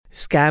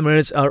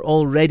Scammers are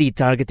already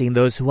targeting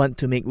those who want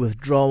to make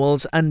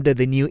withdrawals under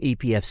the new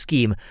EPF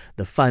scheme.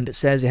 The fund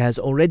says it has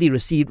already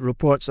received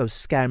reports of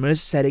scammers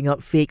setting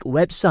up fake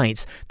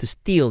websites to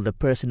steal the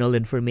personal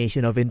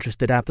information of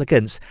interested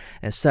applicants.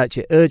 As such,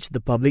 it urged the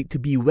public to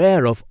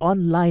beware of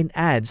online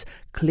ads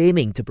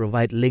claiming to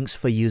provide links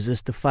for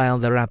users to file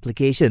their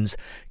applications.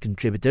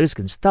 Contributors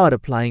can start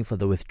applying for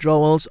the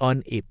withdrawals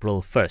on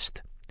April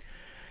 1st.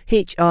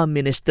 HR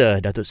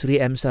Minister Datuk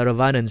Seri M.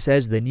 Saravanan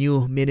says the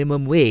new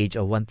minimum wage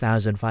of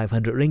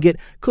RM1,500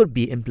 could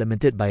be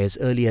implemented by as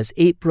early as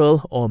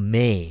April or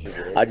May.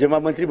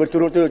 Jemaah Menteri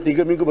berturut-turut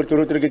 3 minggu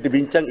berturut-turut kita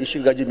bincang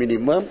isu gaji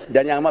minimum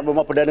dan Yang Amat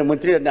Berhormat Perdana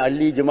Menteri dan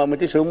ahli Jemaah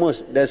Menteri semua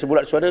dan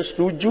sebulat suara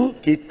setuju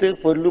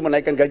kita perlu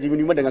menaikkan gaji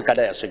minimum dengan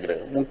kadar yang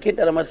segera. Mungkin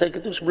dalam masa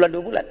itu sebulan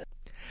 2 bulan.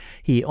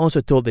 He also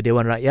told the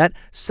Dewan Rakyat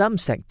some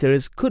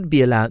sectors could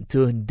be allowed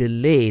to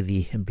delay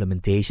the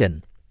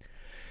implementation.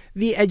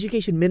 The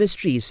Education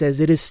Ministry says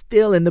it is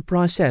still in the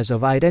process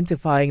of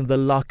identifying the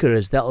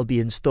lockers that will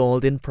be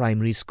installed in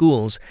primary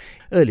schools.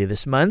 Earlier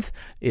this month,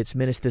 its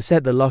minister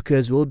said the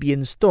lockers will be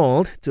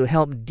installed to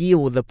help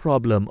deal with the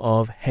problem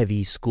of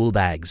heavy school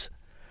bags.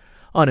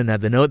 On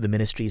another note, the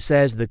ministry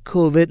says the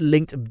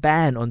COVID-linked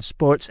ban on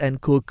sports and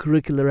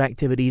co-curricular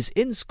activities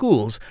in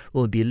schools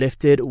will be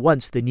lifted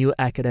once the new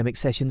academic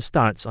session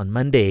starts on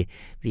Monday.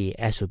 The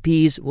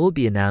SOPs will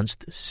be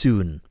announced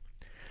soon.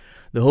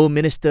 The Home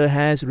Minister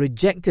has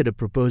rejected a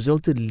proposal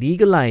to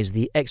legalise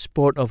the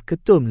export of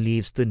ketum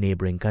leaves to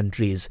neighbouring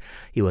countries.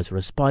 He was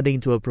responding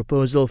to a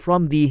proposal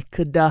from the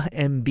Kedah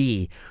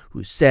MB,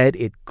 who said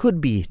it could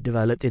be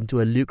developed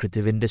into a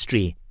lucrative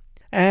industry.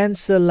 And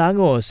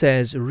Selangor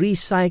says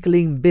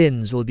recycling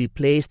bins will be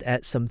placed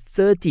at some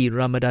 30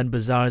 Ramadan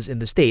bazaars in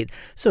the state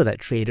so that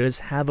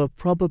traders have a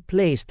proper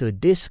place to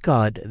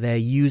discard their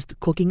used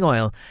cooking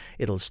oil.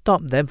 It'll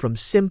stop them from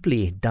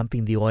simply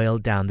dumping the oil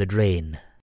down the drain.